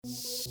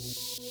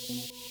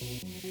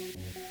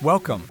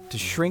Welcome to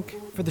Shrink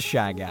for the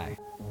Shy Guy.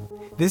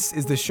 This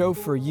is the show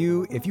for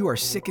you if you are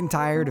sick and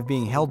tired of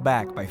being held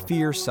back by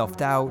fear,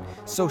 self-doubt,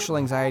 social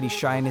anxiety,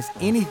 shyness,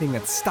 anything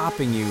that's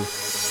stopping you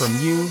from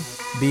you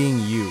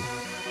being you.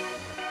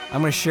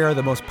 I'm going to share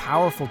the most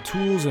powerful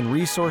tools and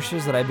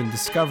resources that I've been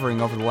discovering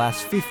over the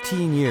last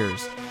 15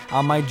 years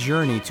on my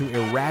journey to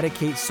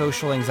eradicate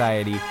social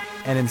anxiety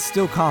and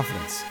instill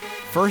confidence,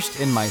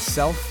 first in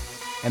myself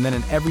and then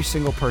in every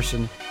single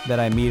person that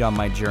I meet on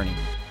my journey.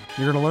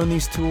 You're going to learn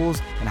these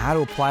tools and how to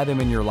apply them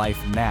in your life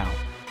now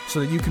so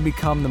that you can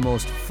become the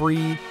most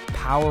free,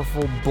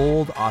 powerful,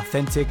 bold,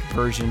 authentic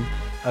version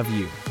of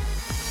you.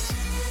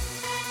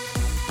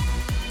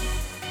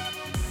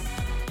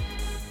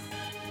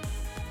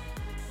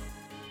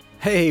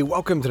 Hey,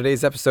 welcome to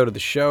today's episode of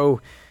the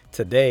show.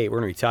 Today, we're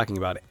going to be talking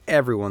about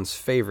everyone's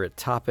favorite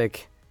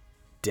topic,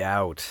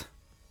 doubt.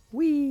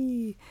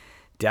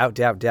 Doubt.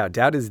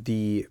 Doubt is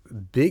the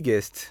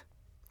biggest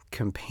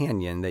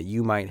companion that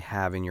you might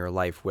have in your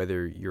life,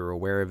 whether you're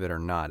aware of it or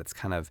not. It's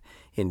kind of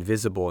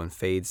invisible and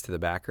fades to the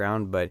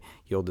background, but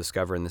you'll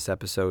discover in this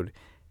episode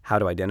how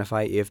to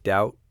identify if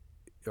doubt,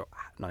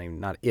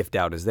 not if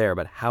doubt is there,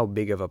 but how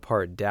big of a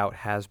part doubt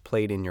has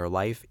played in your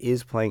life,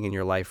 is playing in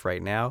your life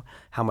right now,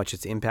 how much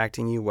it's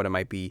impacting you, what it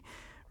might be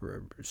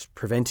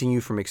preventing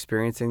you from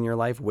experiencing in your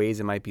life, ways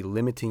it might be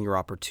limiting your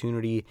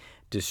opportunity,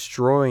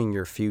 destroying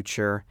your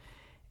future,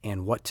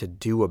 and what to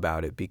do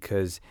about it,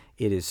 because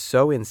it is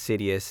so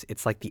insidious.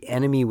 It's like the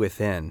enemy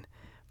within,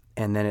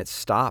 and then it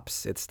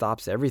stops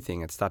everything.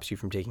 It stops you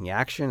from taking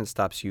action. It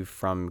stops you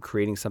from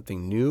creating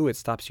something new. It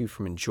stops you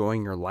from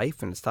enjoying your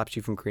life, and it stops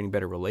you from creating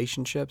better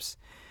relationships.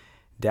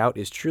 Doubt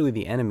is truly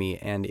the enemy,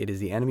 and it is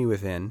the enemy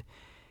within,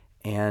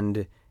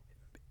 and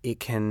it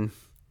can,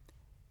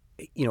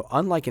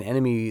 unlike an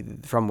enemy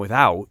from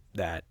without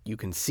that you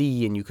can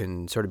see and you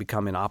can sort of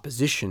become in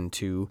opposition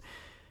to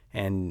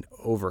and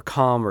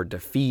overcome or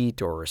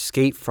defeat or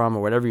escape from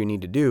or whatever you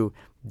need to do,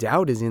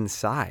 doubt is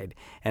inside.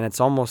 And it's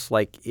almost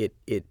like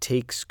it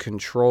takes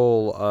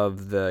control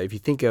of if you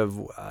think of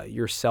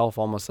yourself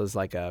almost as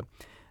like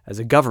as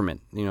a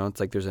government, it's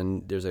like there's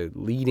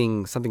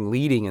something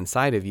leading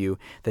inside of you.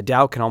 The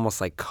doubt can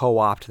almost like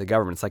co-opt the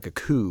government. It's like a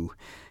coup,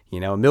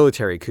 a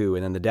military coup.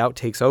 And then the doubt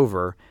takes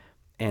over,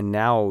 and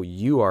now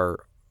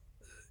you're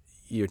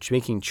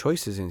making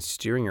choices and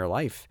steering your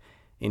life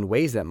in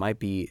ways that might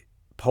be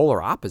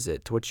polar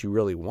opposite to what you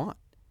really want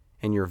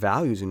and your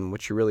values and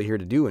what you're really here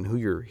to do and who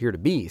you're here to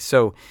be.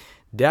 So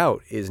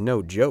doubt is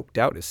no joke.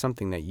 Doubt is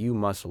something that you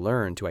must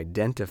learn to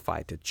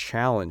identify, to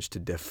challenge, to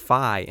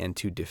defy, and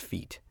to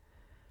defeat.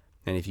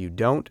 And if you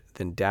don't,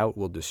 then doubt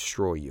will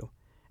destroy you.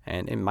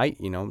 And it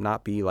might,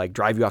 not be like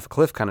drive you off a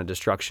cliff kind of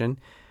destruction,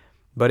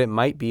 but it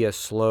might be a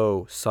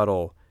slow,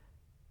 subtle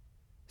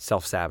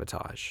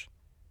self-sabotage,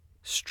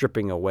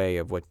 stripping away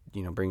of what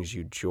brings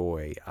you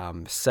joy,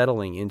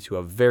 settling into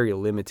a very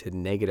limited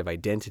negative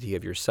identity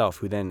of yourself,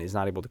 who then is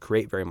not able to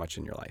create very much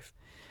in your life.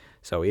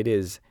 So it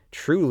is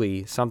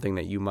truly something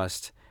that you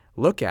must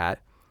look at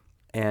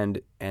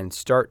and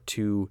start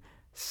to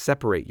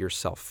separate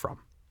yourself from.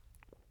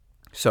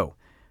 So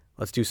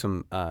let's do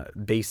some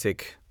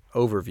basic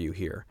overview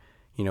here.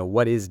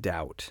 What is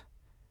doubt?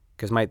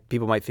 Because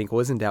people might think, well,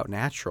 isn't doubt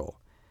natural?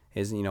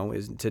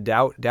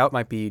 Doubt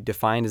might be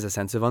defined as a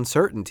sense of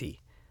uncertainty.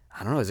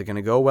 I don't know, is it going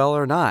to go well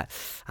or not?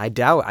 I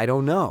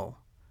don't know.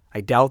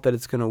 I doubt that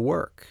it's going to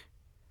work.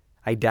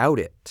 I doubt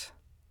it.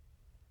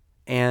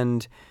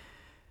 And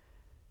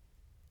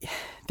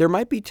there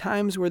might be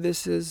times where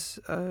this is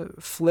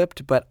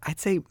flipped, but I'd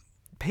say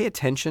pay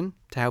attention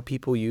to how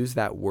people use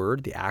that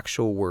word, the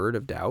actual word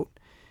of doubt.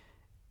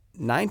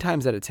 9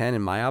 times out of 10,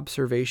 in my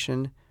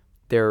observation,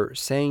 they're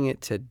saying it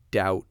to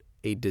doubt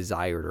a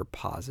desired or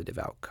positive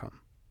outcome,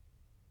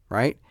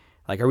 right?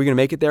 Like, are we going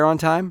to make it there on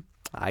time?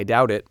 I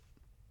doubt it.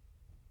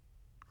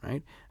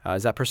 Right?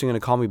 Is that person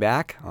going to call me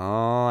back?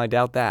 Oh, I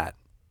doubt that.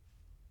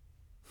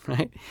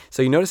 Right?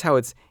 So you notice how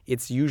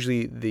it's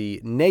usually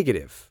the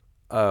negative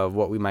of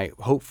what we might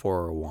hope for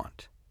or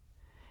want.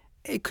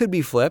 It could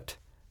be flipped.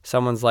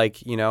 Someone's like,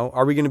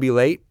 are we going to be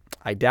late?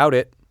 I doubt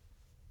it.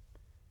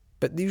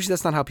 But usually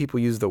that's not how people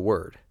use the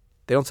word.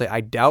 They don't say,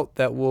 I doubt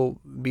that we'll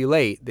be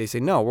late. They say,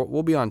 no,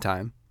 we'll be on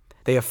time.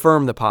 They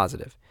affirm the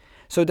positive.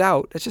 So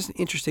doubt, that's just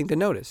interesting to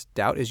notice.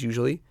 Doubt is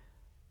usually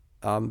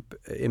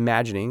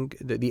imagining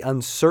the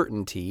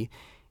uncertainty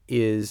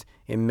is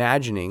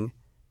imagining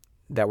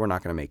that we're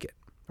not going to make it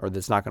or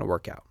that's not going to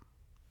work out.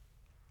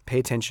 Pay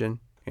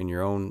attention in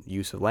your own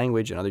use of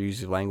language and other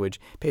uses of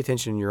language. Pay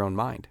attention in your own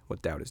mind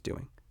what doubt is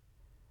doing.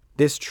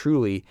 This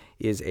truly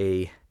is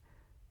a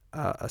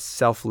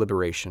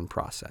self-liberation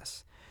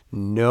process.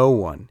 No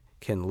one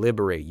can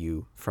liberate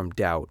you from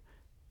doubt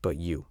but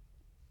you.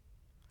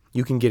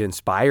 You can get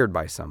inspired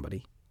by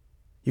somebody.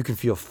 You can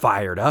feel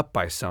fired up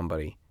by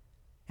somebody.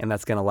 And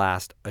that's going to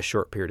last a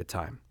short period of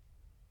time.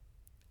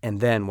 And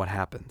then what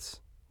happens?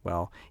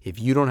 Well, if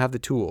you don't have the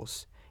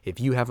tools,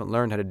 if you haven't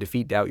learned how to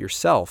defeat doubt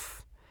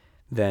yourself,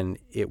 then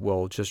it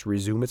will just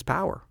resume its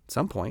power at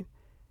some point.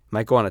 It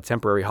might go on a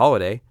temporary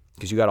holiday,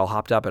 because you got all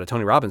hopped up at a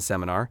Tony Robbins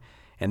seminar,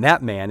 and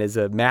that man is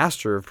a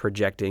master of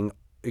projecting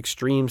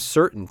extreme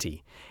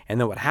certainty. And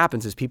then what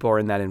happens is people are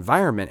in that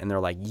environment and they're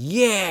like,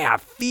 yeah, I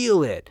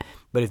feel it.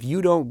 But if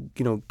you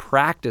don't,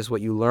 practice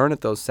what you learn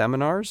at those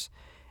seminars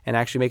and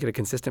actually make it a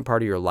consistent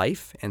part of your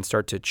life and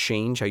start to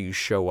change how you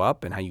show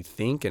up and how you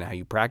think and how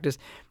you practice,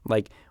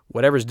 like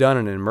whatever's done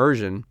in an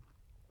immersion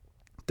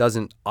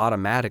doesn't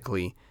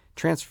automatically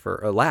transfer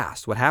or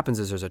last. What happens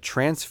is there's a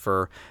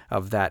transfer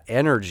of that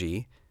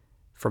energy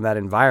from that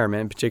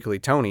environment, particularly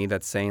Tony,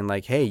 that's saying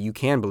like, hey, you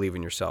can believe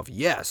in yourself.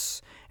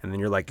 Yes. And then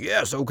you're like,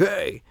 yes,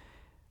 okay.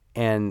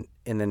 And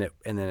then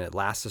it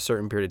lasts a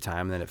certain period of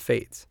time and then it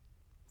fades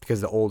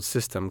because the old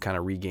system kind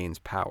of regains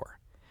power.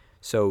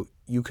 So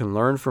you can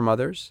learn from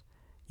others,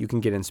 you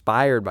can get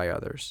inspired by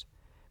others,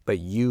 but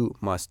you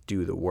must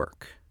do the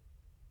work.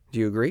 Do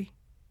you agree?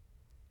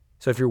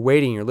 So if you're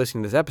waiting, you're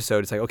listening to this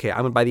episode, it's like, okay,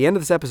 by the end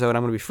of this episode,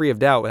 I'm going to be free of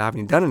doubt without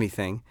having done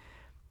anything.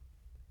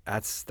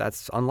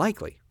 That's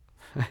unlikely.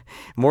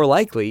 More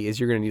likely is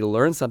you're going to need to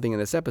learn something in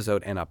this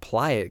episode and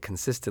apply it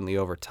consistently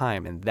over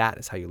time, and that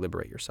is how you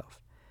liberate yourself.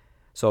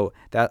 So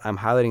that I'm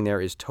highlighting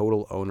there is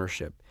total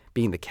ownership,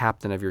 being the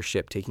captain of your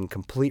ship, taking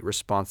complete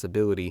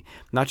responsibility,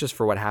 not just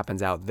for what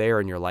happens out there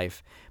in your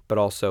life, but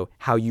also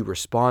how you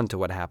respond to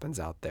what happens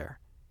out there.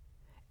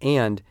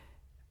 And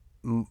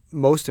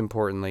most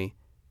importantly,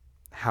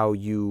 how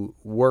you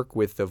work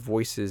with the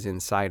voices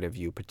inside of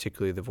you,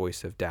 particularly the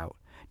voice of doubt.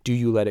 Do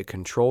you let it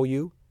control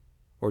you,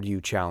 or do you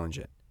challenge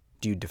it?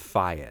 Do you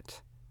defy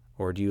it,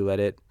 or do you let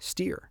it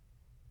steer?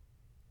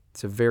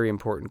 It's a very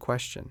important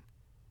question.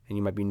 And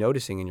you might be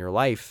noticing in your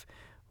life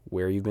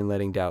where you've been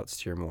letting doubt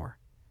steer more.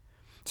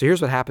 So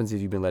here's what happens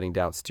if you've been letting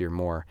doubt steer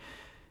more.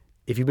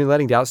 If you've been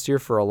letting doubt steer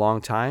for a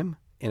long time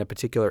in a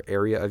particular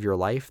area of your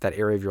life, that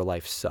area of your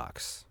life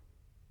sucks.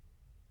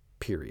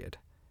 Period.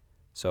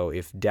 So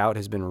if doubt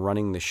has been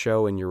running the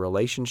show in your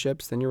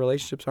relationships, then your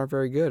relationships aren't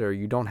very good, or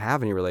you don't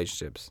have any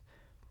relationships,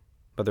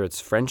 whether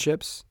it's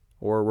friendships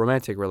or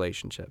romantic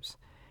relationships.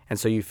 And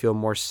so you feel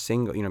more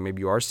single,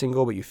 maybe you are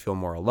single, but you feel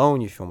more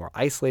alone, you feel more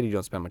isolated, you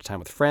don't spend much time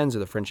with friends, or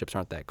the friendships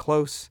aren't that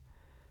close.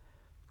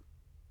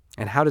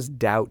 And how does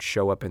doubt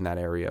show up in that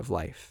area of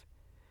life?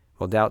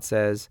 Well, doubt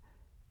says,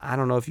 I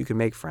don't know if you can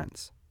make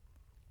friends.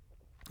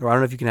 Or I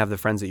don't know if you can have the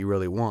friends that you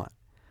really want.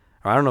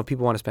 Or I don't know if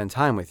people want to spend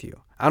time with you.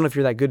 I don't know if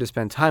you're that good to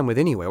spend time with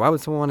anyway. Why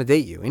would someone want to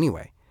date you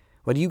anyway?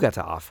 What do you got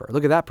to offer?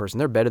 Look at that person.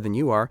 They're better than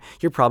you are.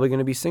 You're probably going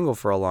to be single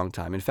for a long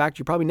time. In fact,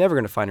 you're probably never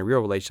going to find a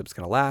real relationship that's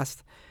going to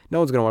last. No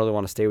one's going to really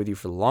want to stay with you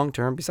for the long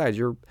term. Besides,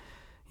 no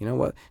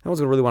one's going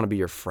to really want to be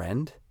your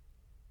friend.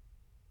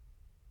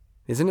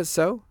 Isn't it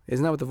so?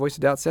 Isn't that what the voice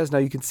of doubt says? Now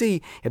you can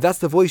see, if that's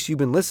the voice you've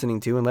been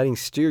listening to and letting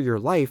steer your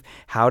life,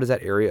 how does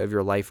that area of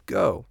your life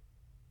go?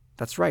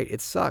 That's right.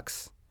 It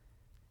sucks.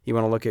 You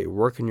want to look at your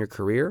work and your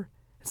career?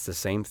 It's the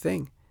same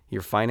thing.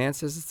 Your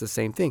finances, it's the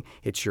same thing.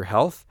 It's your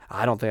health.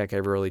 I don't think I could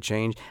ever really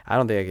change. I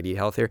don't think I could eat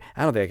healthier.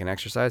 I don't think I can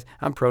exercise.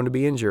 I'm prone to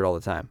be injured all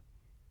the time.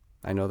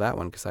 I know that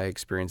one because I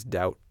experienced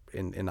doubt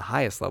in the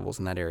highest levels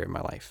in that area of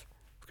my life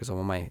because of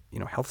all my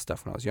health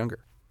stuff when I was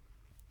younger.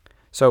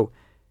 So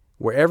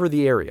wherever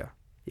the area,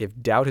 if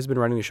doubt has been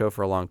running the show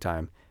for a long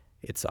time,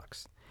 it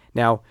sucks.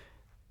 Now,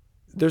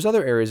 there's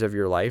other areas of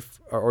your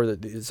life or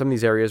some of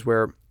these areas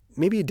where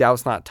maybe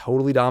doubt's not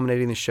totally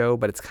dominating the show,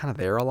 but it's kind of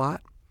there a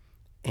lot.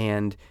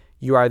 And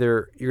you're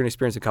going to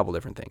experience a couple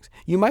different things.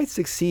 You might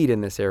succeed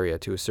in this area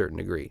to a certain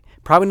degree.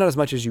 Probably not as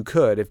much as you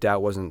could if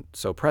doubt wasn't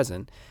so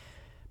present,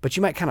 but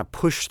you might kind of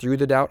push through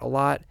the doubt a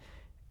lot.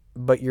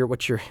 But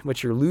what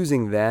you're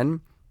losing then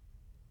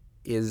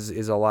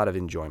is a lot of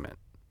enjoyment.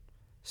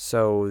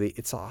 So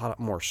it's a lot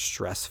more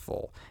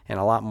stressful and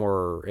a lot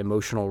more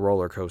emotional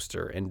roller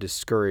coaster and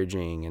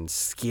discouraging and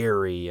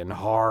scary and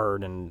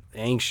hard and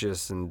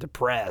anxious and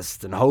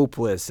depressed and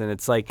hopeless. And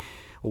it's like,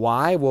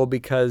 why? Well,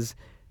 because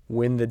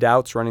when the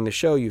doubt's running the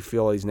show, you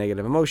feel all these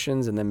negative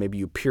emotions, and then maybe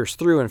you pierce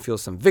through and feel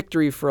some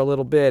victory for a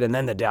little bit, and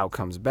then the doubt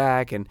comes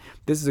back. And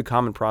this is a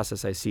common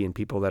process I see in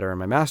people that are in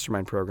my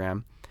mastermind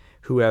program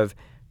who have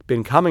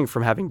been coming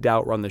from having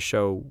doubt run the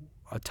show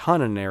a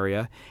ton in an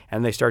area,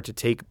 and they start to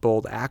take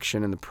bold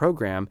action in the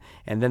program,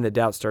 and then the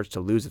doubt starts to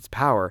lose its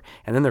power,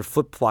 and then they're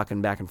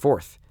flip-flopping back and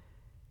forth.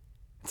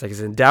 It's like, is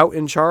it doubt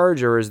in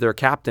charge, or is there a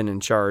captain in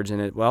charge?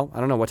 And I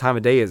don't know, what time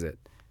of day is it?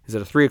 Is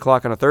it a 3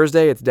 o'clock on a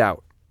Thursday? It's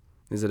doubt.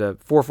 Is it a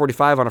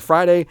 4:45 on a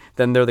Friday?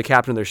 Then they're the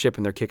captain of their ship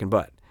and they're kicking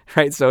butt,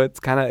 right? So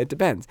it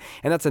depends.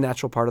 And that's a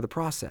natural part of the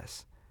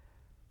process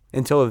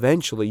until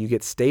eventually you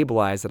get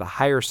stabilized at a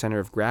higher center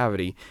of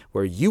gravity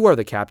where you are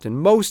the captain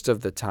most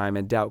of the time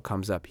and doubt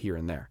comes up here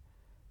and there.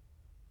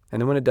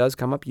 And then when it does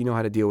come up, you know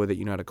how to deal with it.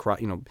 You know how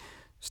to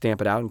stamp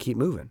it out and keep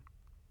moving.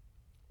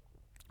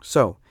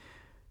 So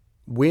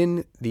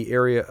when the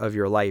area of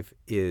your life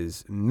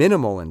is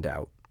minimal in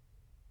doubt,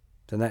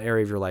 then that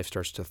area of your life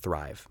starts to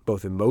thrive.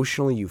 Both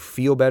emotionally, you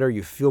feel better,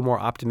 you feel more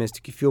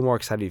optimistic, you feel more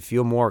excited, you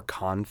feel more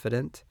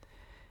confident.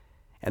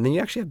 And then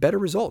you actually have better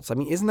results. I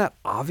mean, isn't that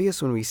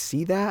obvious when we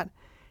see that?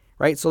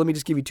 Right? So let me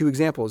just give you 2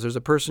 examples. There's a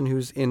person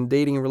who's in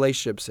dating and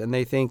relationships and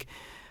they think,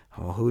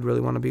 oh, who would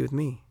really want to be with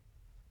me?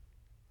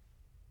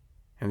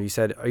 And you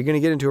said, are you going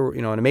to get into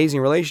an amazing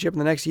relationship in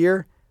the next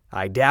year?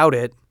 I doubt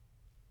it.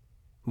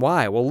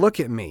 Why? Well, look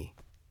at me.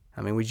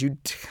 I mean,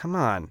 come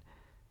on.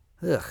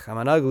 Ugh, I'm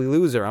an ugly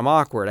loser. I'm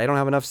awkward. I don't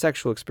have enough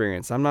sexual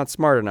experience. I'm not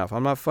smart enough.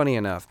 I'm not funny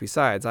enough.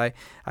 Besides, I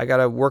got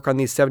to work on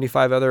these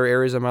 75 other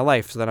areas of my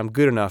life so that I'm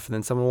good enough and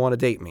then someone will want to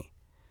date me.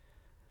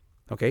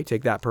 Okay,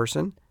 take that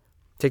person.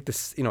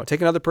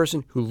 Take another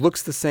person who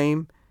looks the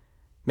same,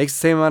 makes the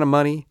same amount of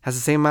money, has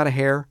the same amount of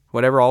hair,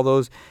 whatever, all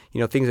those,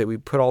 things that we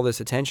put all this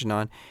attention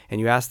on,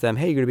 and you ask them,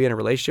 hey, you're going to be in a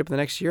relationship in the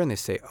next year? And they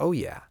say, oh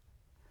yeah.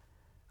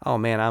 Oh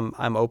man,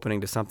 I'm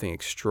opening to something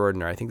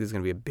extraordinary. I think this is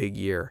going to be a big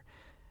year.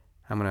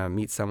 I'm going to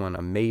meet someone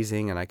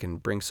amazing and I can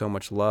bring so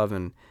much love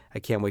and I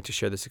can't wait to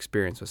share this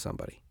experience with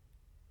somebody.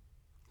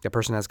 That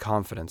person has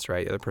confidence,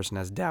 right? The other person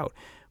has doubt.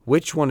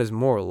 Which one is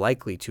more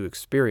likely to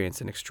experience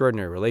an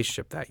extraordinary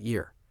relationship that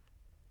year?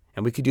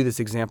 And we could do this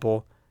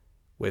example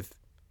with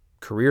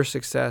career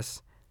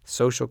success,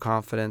 social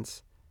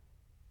confidence,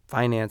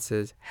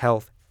 finances,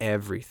 health,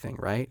 everything,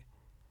 right?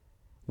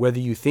 Whether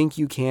you think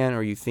you can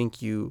or you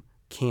think you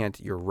can't,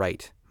 you're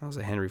right. That was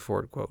a Henry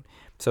Ford quote.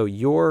 So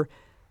your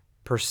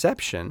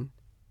perception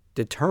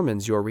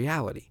determines your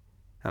reality.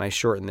 And I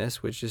shorten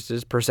this, which is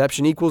just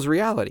perception equals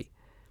reality.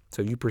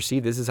 So if you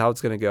perceive this is how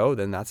it's going to go,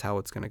 then that's how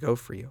it's going to go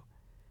for you.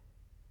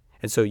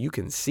 And so you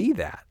can see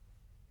that.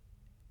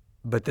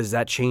 But does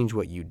that change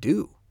what you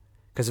do?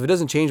 Because if it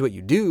doesn't change what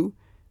you do,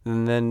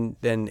 then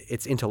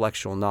it's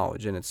intellectual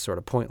knowledge and it's sort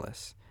of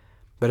pointless.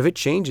 But if it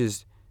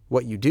changes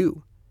what you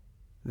do,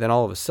 then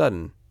all of a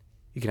sudden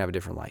you can have a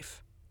different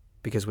life.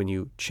 Because when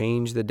you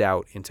change the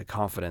doubt into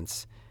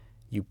confidence,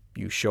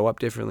 you show up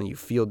differently, you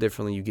feel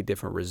differently, you get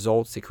different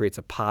results. It creates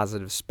a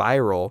positive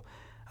spiral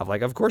of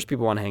like, of course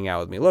people want to hang out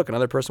with me. Look,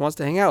 another person wants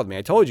to hang out with me.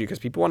 I told you because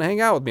people want to hang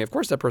out with me. Of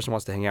course that person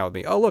wants to hang out with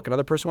me. Oh, look,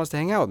 another person wants to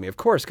hang out with me. Of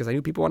course, because I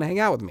knew people want to hang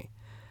out with me.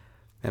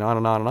 And on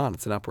and on and on.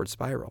 It's an upward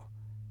spiral.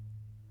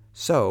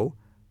 So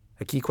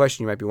a key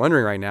question you might be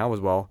wondering right now is,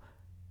 well,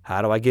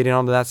 how do I get in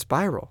onto that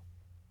spiral?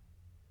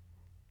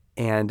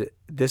 And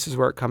this is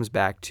where it comes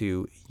back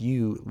to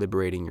you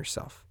liberating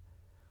yourself.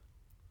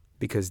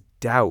 Because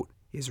doubt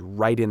is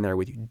right in there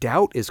with you.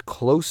 Doubt is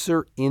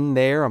closer in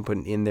there. I'm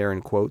putting in there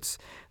in quotes,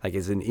 like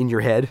as in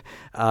your head.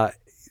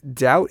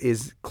 Doubt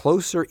is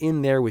closer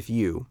in there with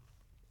you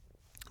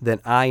than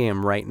I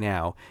am right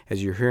now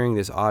as you're hearing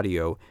this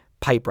audio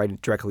pipe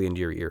right directly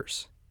into your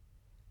ears.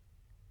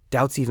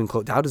 Doubt's even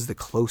doubt is the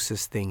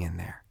closest thing in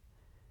there.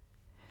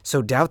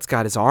 So doubt's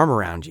got his arm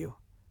around you.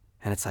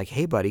 And it's like,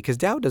 hey, buddy, because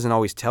doubt doesn't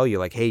always tell you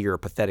like, hey, you're a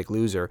pathetic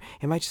loser.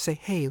 It might just say,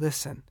 hey,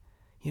 listen,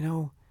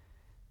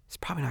 it's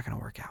probably not going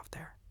to work out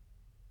there.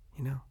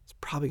 It's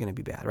probably going to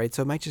be bad, right?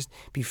 So it might just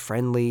be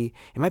friendly.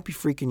 It might be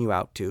freaking you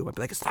out too. It might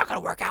be like, it's not going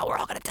to work out. We're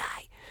all going to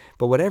die.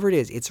 But whatever it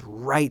is, it's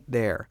right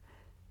there.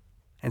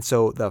 And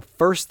so the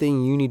first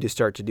thing you need to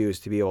start to do is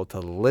to be able to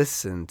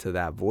listen to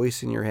that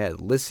voice in your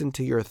head, listen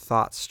to your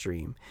thought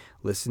stream,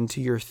 listen to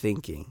your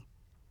thinking,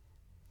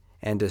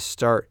 and to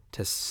start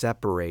to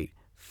separate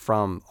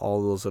from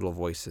all those little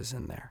voices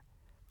in there.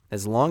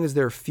 As long as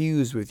they're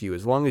fused with you,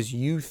 as long as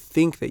you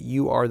think that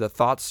you are the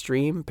thought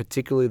stream,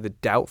 particularly the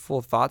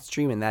doubtful thought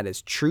stream, and that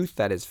is truth,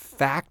 that is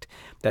fact,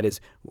 that is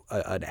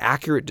an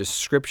accurate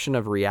description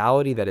of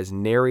reality, that is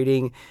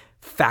narrating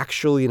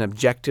factually and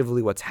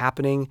objectively what's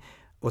happening,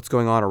 what's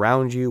going on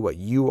around you, what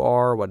you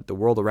are, what the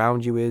world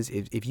around you is.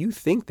 If you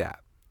think that,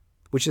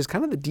 which is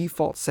kind of the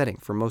default setting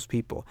for most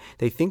people,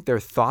 they think their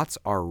thoughts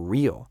are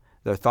real,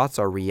 their thoughts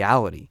are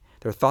reality,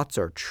 their thoughts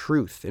are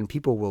truth, and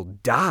people will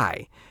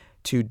die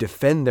to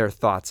defend their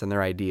thoughts and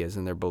their ideas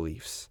and their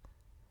beliefs.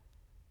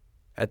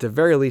 At the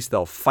very least,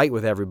 they'll fight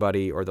with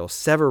everybody or they'll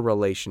sever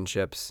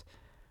relationships.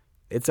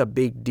 It's a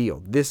big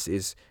deal. This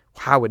is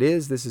how it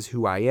is. This is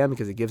who I am,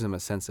 because it gives them a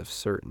sense of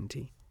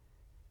certainty.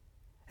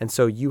 And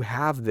so you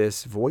have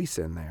this voice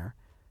in there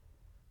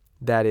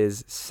that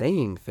is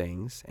saying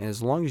things, and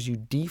as long as you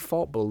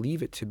default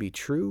believe it to be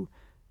true,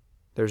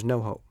 there's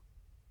no hope.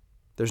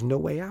 There's no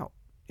way out.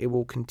 It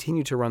will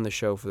continue to run the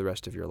show for the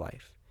rest of your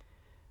life.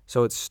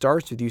 So it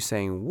starts with you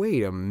saying,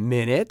 wait a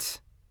minute.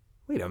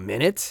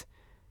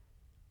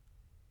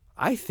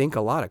 I think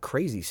a lot of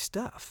crazy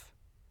stuff.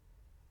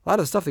 A lot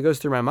of stuff that goes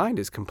through my mind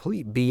is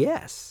complete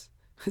BS.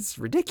 It's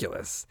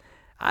ridiculous.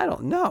 I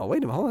don't know. Wait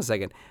a minute, hold on a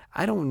second.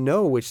 I don't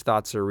know which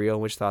thoughts are real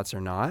and which thoughts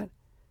are not.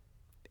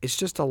 It's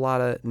just a lot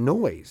of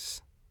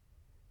noise.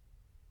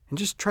 And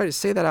just try to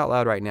say that out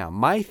loud right now.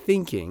 My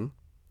thinking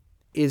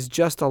is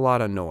just a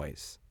lot of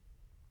noise.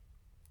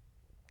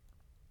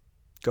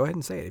 Go ahead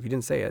and say it. If you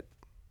didn't say it,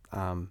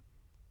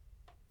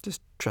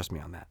 just trust me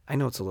on that. I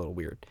know it's a little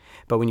weird,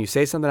 but when you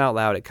say something out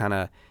loud, it kind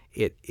of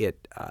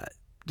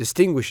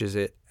distinguishes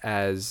it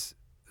as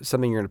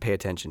something you're going to pay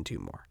attention to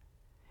more,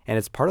 and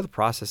it's part of the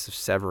process of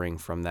severing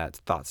from that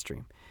thought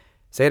stream.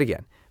 Say it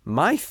again.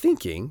 My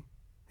thinking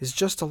is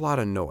just a lot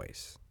of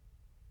noise.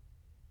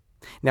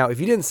 Now, if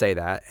you didn't say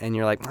that and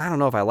you're like, I don't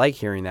know if I like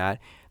hearing that,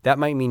 that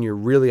might mean you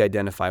really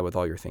identify with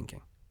all your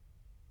thinking.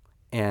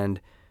 And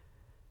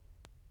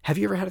have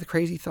you ever had a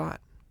crazy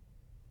thought?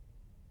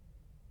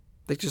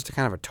 Like just a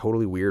kind of a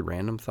totally weird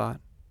random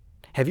thought?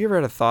 Have you ever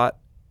had a thought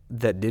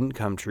that didn't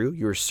come true?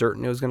 You were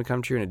certain it was going to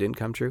come true and it didn't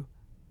come true?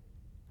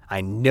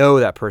 I know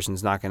that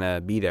person's not going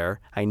to be there.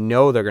 I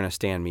know they're going to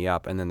stand me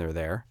up, and then they're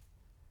there.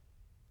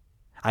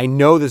 I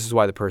know this is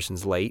why the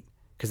person's late,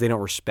 because they don't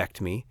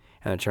respect me,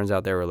 and it turns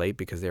out they were late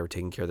because they were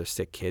taking care of their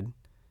sick kid.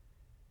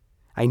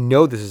 I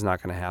know this is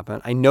not going to happen.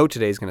 I know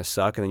today's going to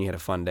suck, and then you had a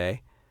fun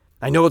day.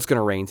 I know it's going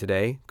to rain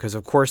today, because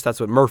of course that's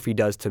what Murphy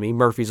does to me.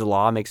 Murphy's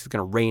Law makes it going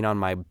to rain on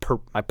my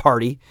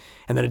party,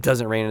 and then it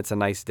doesn't rain and it's a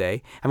nice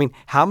day. I mean,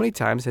 how many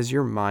times has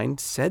your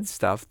mind said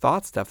stuff,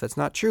 thought stuff that's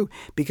not true?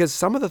 Because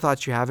some of the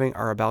thoughts you're having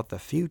are about the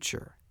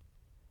future.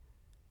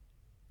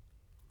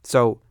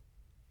 So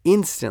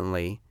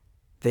instantly,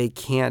 they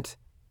can't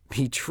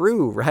be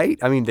true, right?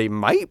 I mean, they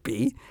might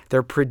be.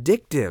 They're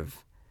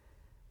predictive.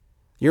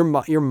 Your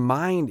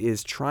mind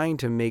is trying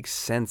to make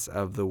sense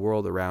of the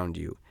world around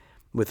you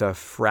with a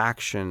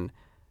fraction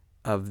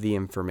of the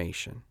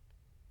information.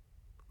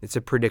 It's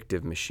a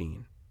predictive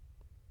machine.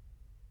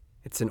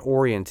 It's an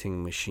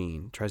orienting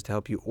machine. It tries to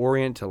help you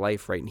orient to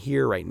life right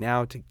here, right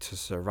now, to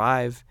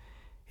survive.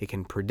 It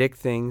can predict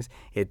things.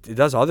 It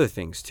does other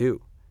things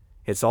too.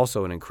 It's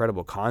also an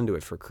incredible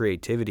conduit for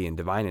creativity and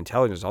divine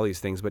intelligence, all these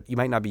things, but you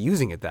might not be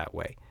using it that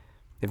way.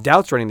 If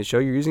doubt's running the show,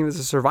 you're using it as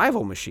a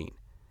survival machine.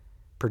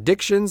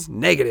 Predictions,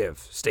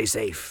 negative. Stay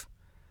safe.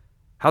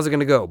 How's it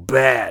going to go?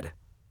 Bad.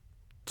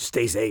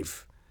 Stay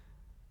safe.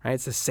 Right?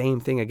 It's the same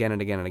thing again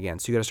and again and again.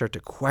 So you got to start to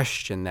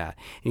question that.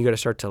 And you got to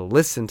start to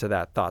listen to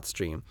that thought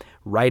stream.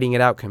 Writing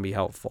it out can be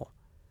helpful.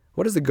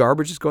 What is the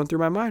garbage that's going through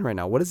my mind right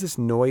now? What is this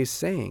noise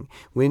saying?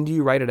 When do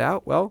you write it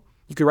out? Well,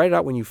 you could write it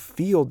out when you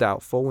feel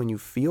doubtful, when you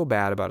feel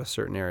bad about a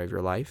certain area of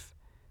your life.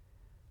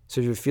 So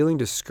if you're feeling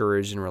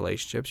discouraged in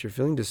relationships, you're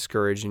feeling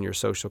discouraged in your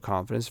social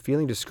confidence,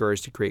 feeling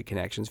discouraged to create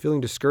connections,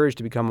 feeling discouraged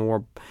to become a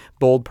more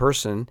bold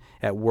person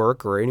at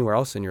work or anywhere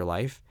else in your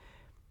life,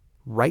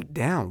 write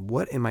down,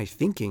 what am I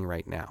thinking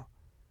right now?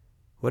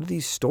 What are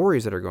these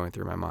stories that are going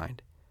through my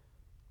mind?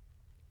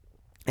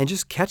 And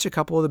just catch a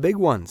couple of the big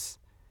ones.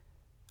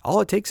 All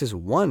it takes is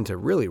one to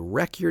really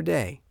wreck your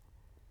day.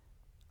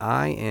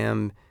 I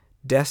am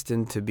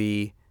destined to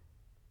be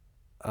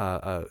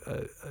a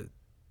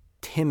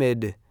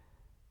timid,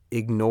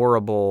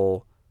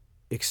 ignorable,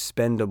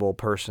 expendable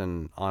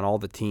person on all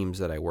the teams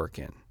that I work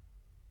in.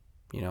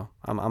 You know,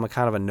 I'm a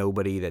kind of a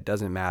nobody that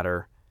doesn't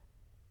matter,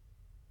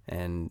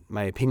 and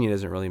my opinion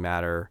doesn't really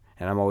matter,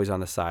 and I'm always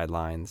on the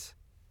sidelines.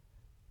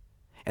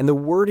 And the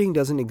wording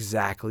doesn't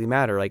exactly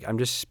matter. Like, I'm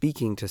just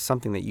speaking to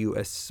something that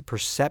a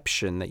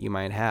perception that you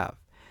might have.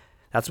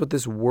 That's what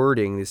this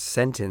wording, this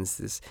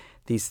sentence,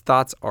 these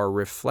thoughts are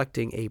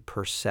reflecting a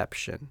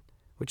perception,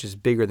 which is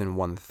bigger than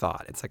one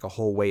thought. It's like a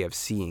whole way of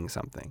seeing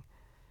something.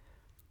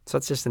 So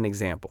that's just an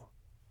example.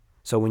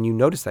 So when you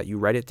notice that, you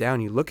write it down,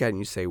 you look at it and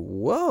you say,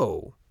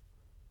 whoa,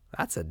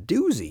 that's a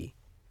doozy.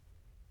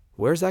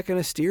 Where's that going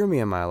to steer me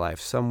in my life?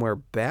 Somewhere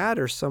bad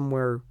or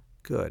somewhere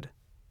good?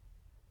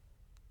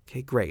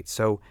 Okay, great.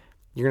 So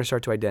you're going to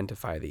start to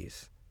identify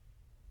these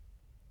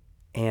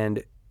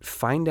and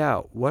find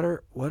out what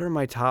are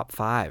my top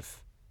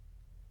 5.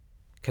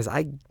 Because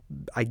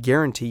I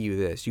guarantee you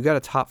this, you got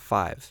a top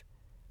 5,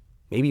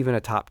 maybe even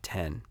a top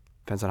 10.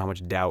 Depends on how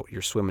much doubt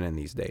you're swimming in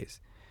these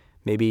days.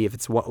 Maybe if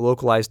it's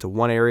localized to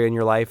one area in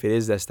your life, it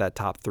is that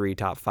top 3,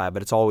 top 5.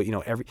 But it's all,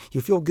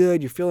 you feel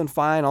good, you're feeling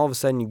fine. All of a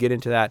sudden you get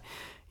into that,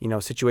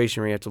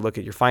 situation where you have to look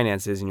at your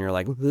finances and you're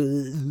like,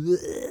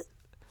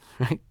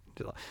 right?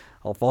 It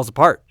all falls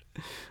apart.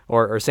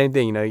 Or same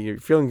thing, you're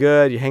feeling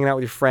good, you're hanging out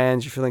with your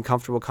friends, you're feeling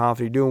comfortable,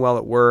 confident, you're doing well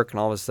at work, and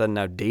all of a sudden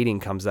now dating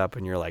comes up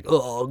and you're like,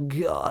 oh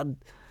God.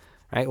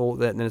 Right? Well,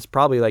 then it's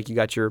probably like you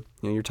got your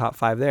top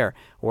 5 there.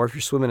 Or if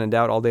you're swimming in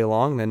doubt all day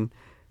long, then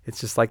it's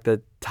just like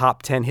the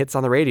top 10 hits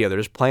on the radio. They're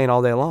just playing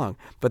all day long.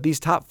 But these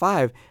top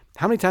 5,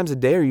 how many times a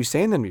day are you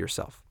saying them to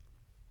yourself?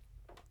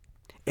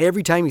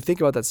 Every time you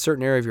think about that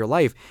certain area of your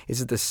life,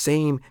 is it the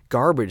same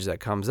garbage that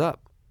comes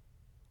up?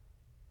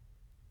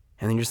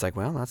 And then you're just like,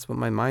 well, that's what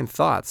my mind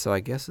thought, so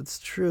I guess it's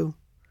true.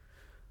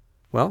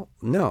 Well,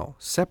 no.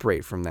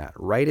 Separate from that.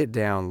 Write it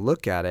down,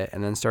 look at it,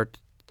 and then start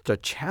to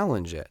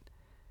challenge it.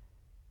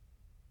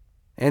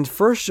 And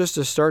first, just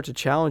to start to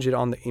challenge it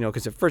on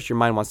because at first your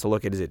mind wants to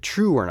look at, is it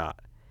true or not?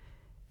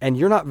 And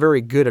you're not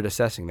very good at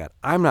assessing that.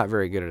 I'm not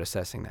very good at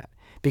assessing that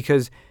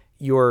because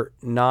you're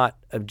not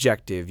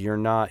objective.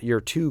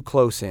 You're too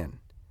close in.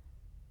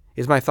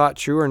 Is my thought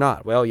true or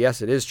not? Well,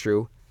 yes, it is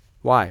true.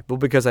 Why? Well,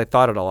 because I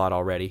thought it a lot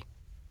already.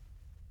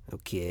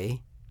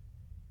 Okay.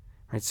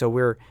 Right. So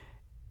we're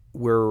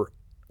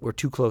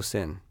too close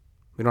in.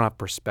 We don't have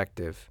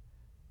perspective.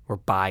 We're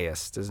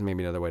biased. This is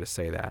maybe another way to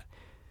say that.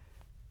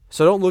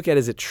 So don't look at,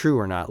 is it true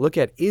or not? Look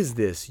at, is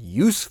this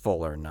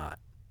useful or not?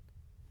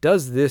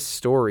 Does this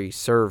story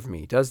serve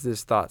me? Does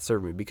this thought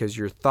serve me? Because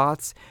your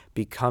thoughts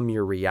become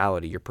your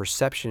reality. Your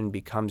perception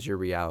becomes your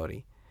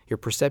reality. Your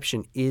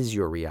perception is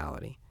your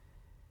reality.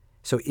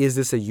 So is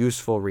this a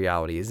useful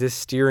reality? Is this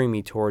steering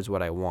me towards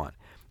what I want?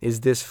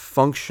 Is this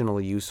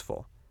functionally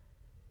useful?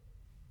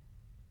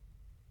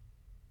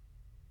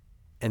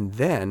 And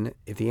then,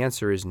 if the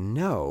answer is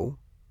no,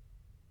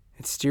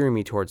 It's steering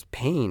me towards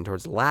pain,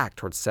 towards lack,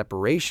 towards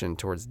separation,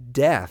 towards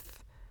death.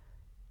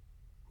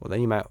 Well,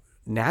 then you might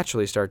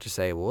naturally start to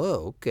say,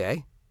 whoa,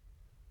 okay.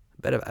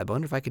 I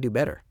wonder if I could do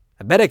better.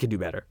 I bet I could do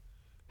better.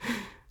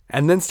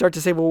 And then start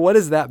to say, well, what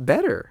is that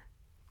better?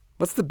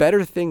 What's the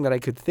better thing that I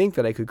could think,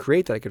 that I could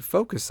create, that I could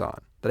focus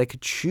on, that I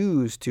could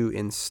choose to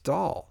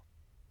install?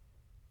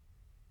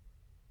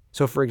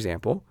 So, for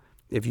example,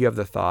 if you have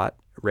the thought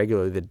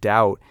regularly, the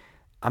doubt,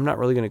 I'm not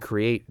really going to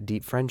create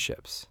deep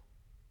friendships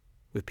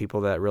with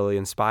people that really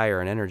inspire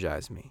and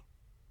energize me.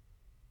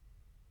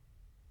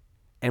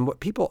 And what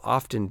people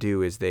often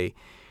do is they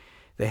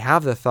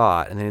have the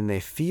thought and then they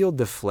feel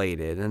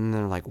deflated and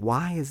they're like,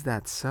 why is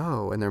that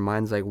so? And their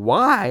mind's like,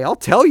 why? I'll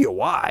tell you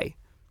why.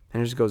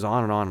 And it just goes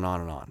on and on and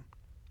on and on.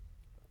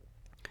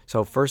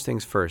 So first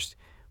things first,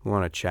 we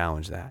want to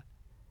challenge that.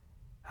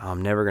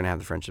 I'm never going to have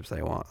the friendships that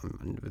I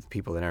want with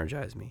people that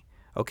energize me.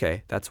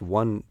 Okay, that's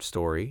one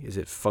story. Is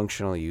it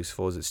functionally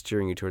useful? Is it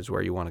steering you towards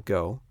where you want to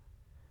go?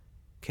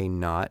 Okay,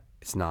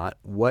 it's not.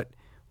 What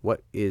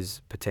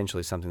is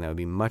potentially something that would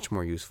be much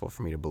more useful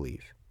for me to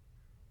believe?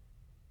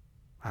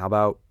 How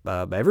about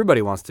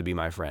everybody wants to be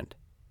my friend?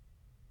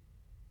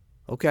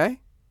 Okay,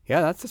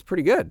 yeah, that's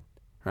pretty good,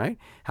 right?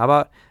 How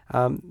about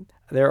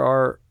there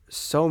are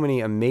so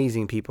many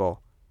amazing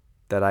people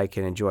that I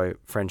can enjoy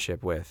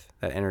friendship with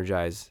that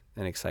energize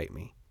and excite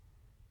me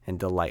and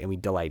delight, and we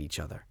delight each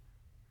other.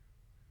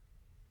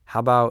 How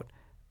about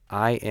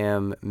I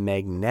am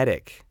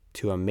magnetic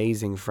to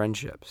amazing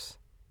friendships?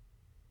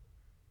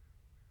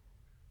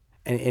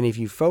 And if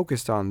you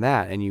focused on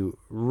that and you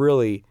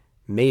really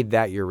made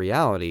that your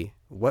reality,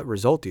 what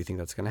result do you think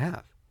that's going to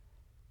have?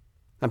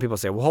 And people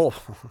say, well,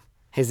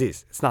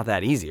 it's not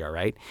that easy, all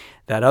right?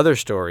 That other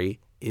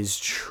story is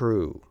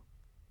true.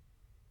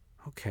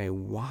 Okay,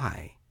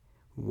 why?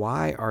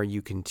 Why are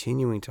you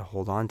continuing to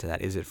hold on to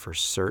that? Is it for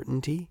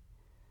certainty?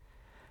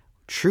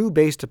 True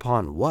based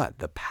upon what?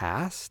 The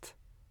past?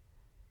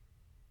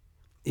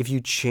 If you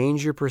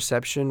change your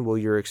perception, will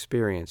your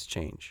experience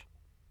change?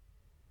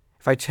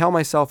 If I tell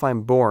myself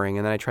I'm boring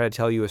and then I try to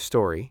tell you a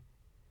story,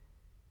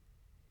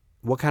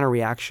 what kind of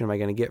reaction am I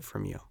going to get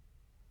from you?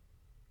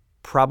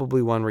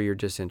 Probably one where you're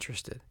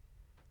disinterested.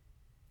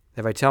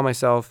 If I tell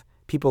myself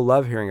people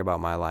love hearing about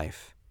my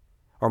life,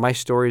 or my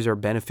stories are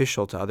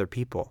beneficial to other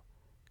people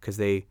because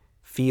they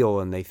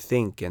feel and they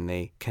think and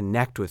they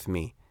connect with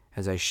me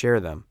as I share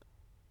them,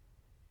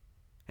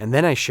 and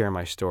then I share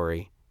my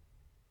story,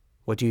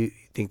 what do you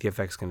think the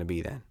effect's going to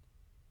be then?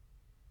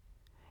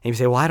 And you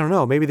say, well, I don't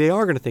know. Maybe they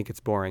are going to think it's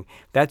boring.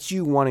 That's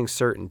you wanting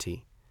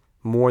certainty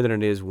more than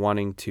it is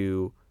wanting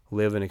to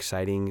live an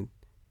exciting,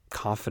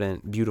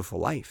 confident, beautiful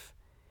life.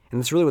 And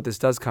that's really what this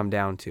does come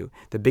down to.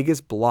 The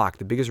biggest block,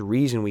 the biggest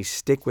reason we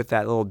stick with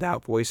that little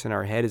doubt voice in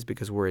our head is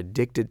because we're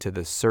addicted to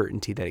the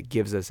certainty that it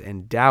gives us.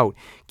 And doubt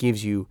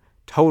gives you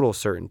total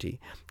certainty,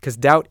 because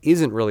doubt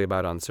isn't really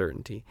about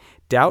uncertainty.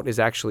 Doubt is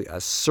actually a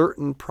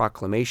certain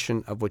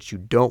proclamation of what you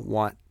don't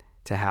want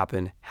to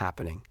happen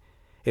happening.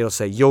 It'll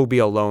say you'll be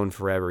alone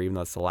forever, even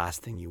though it's the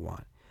last thing you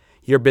want.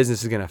 Your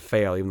business is going to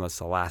fail, even though it's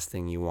the last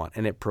thing you want.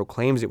 And it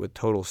proclaims it with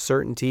total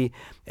certainty,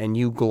 and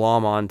you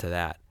glom onto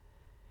that.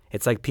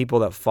 It's like people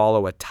that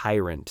follow a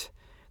tyrant.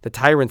 The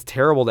tyrant's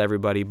terrible to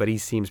everybody, but he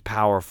seems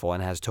powerful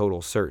and has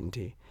total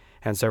certainty.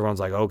 And so everyone's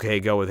like, okay,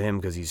 go with him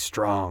because he's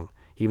strong,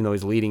 even though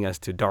he's leading us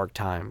to dark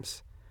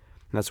times.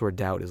 And that's where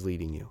doubt is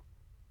leading you.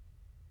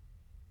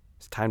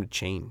 It's time to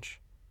change.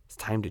 It's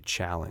time to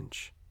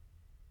challenge.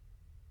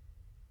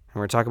 And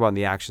we're going to talk about in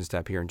the action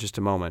step here in just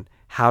a moment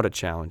how to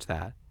challenge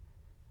that.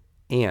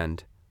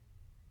 And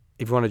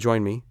if you want to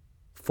join me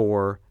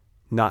for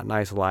Not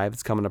Nice Live,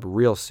 it's coming up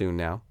real soon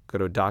now. Go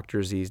to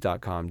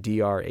drziz.com,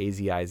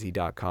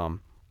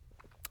 draziz.com,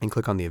 and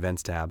click on the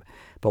events tab.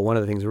 But one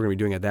of the things we're going to be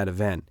doing at that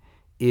event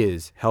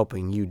is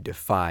helping you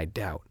defy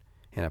doubt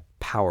in a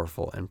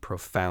powerful and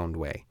profound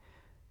way,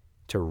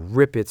 to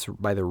rip it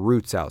by the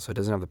roots out so it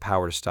doesn't have the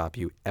power to stop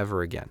you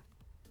ever again.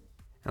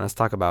 And let's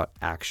talk about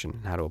action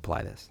and how to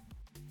apply this.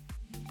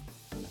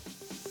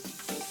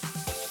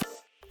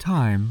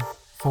 Time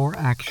for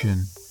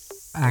action.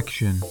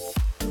 Action.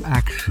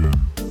 Action.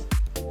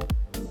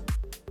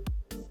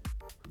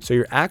 So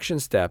your action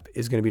step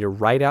is going to be to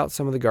write out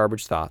some of the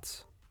garbage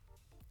thoughts.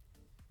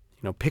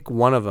 Pick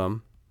one of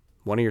them,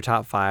 one of your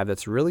top 5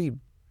 that's really,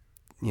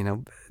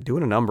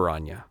 doing a number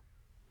on you.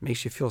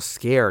 Makes you feel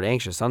scared,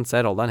 anxious,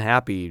 unsettled,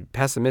 unhappy,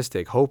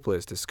 pessimistic,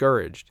 hopeless,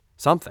 discouraged,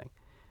 something.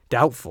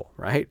 Doubtful,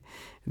 right?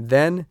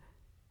 Then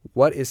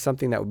what is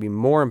something that would be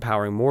more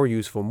empowering, more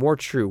useful, more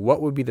true?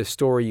 What would be the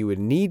story you would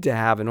need to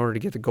have in order to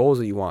get the goals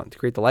that you want, to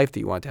create the life that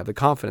you want, to have the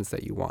confidence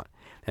that you want?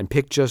 And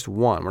pick just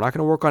one. We're not going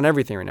to work on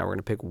everything right now. We're going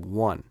to pick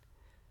one.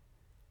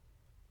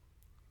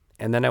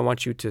 And then I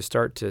want you to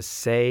start to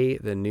say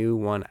the new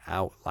one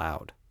out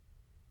loud.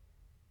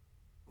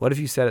 What if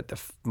you said it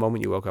the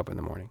moment you woke up in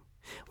the morning?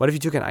 What if you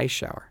took an ice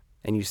shower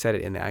and you said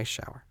it in the ice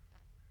shower?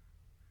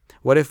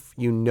 What if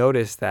you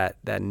noticed that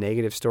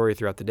negative story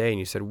throughout the day and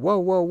you said, whoa,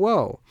 whoa,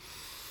 whoa.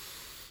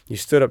 You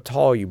stood up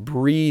tall, you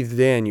breathed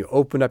in, you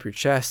opened up your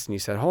chest and you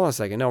said, hold on a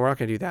second, no, we're not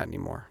going to do that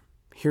anymore.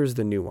 Here's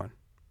the new one.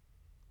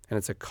 And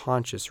it's a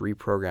conscious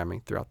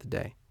reprogramming throughout the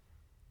day.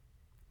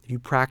 If you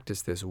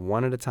practice this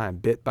one at a time,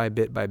 bit by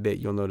bit by bit,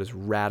 you'll notice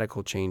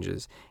radical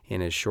changes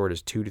in as short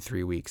as 2 to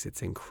 3 weeks.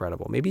 It's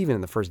incredible. Maybe even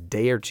in the first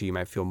day or two, you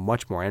might feel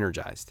much more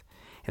energized,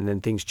 and then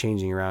things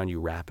changing around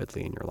you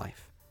rapidly in your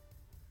life.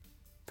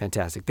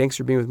 Fantastic. Thanks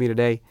for being with me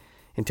today.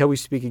 Until we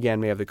speak again,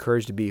 may you have the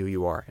courage to be who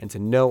you are and to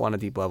know on a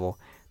deep level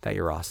that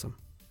you're awesome.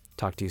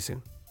 Talk to you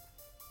soon.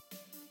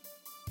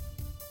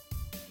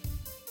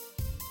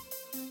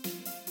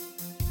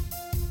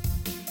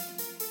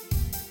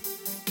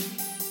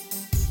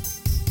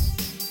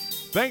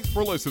 Thanks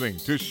for listening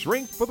to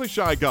Shrink for the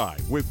Shy Guy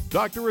with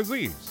Dr.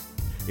 Aziz.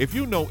 If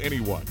you know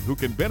anyone who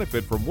can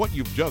benefit from what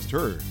you've just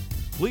heard,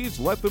 please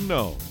let them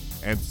know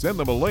and send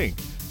them a link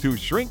to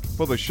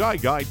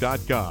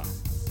shrinkfortheshyguy.com.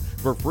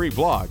 For free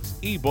blogs,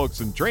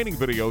 ebooks, and training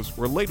videos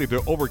related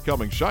to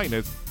overcoming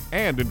shyness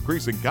and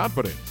increasing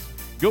confidence,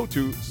 go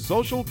to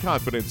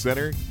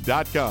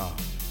socialconfidencecenter.com.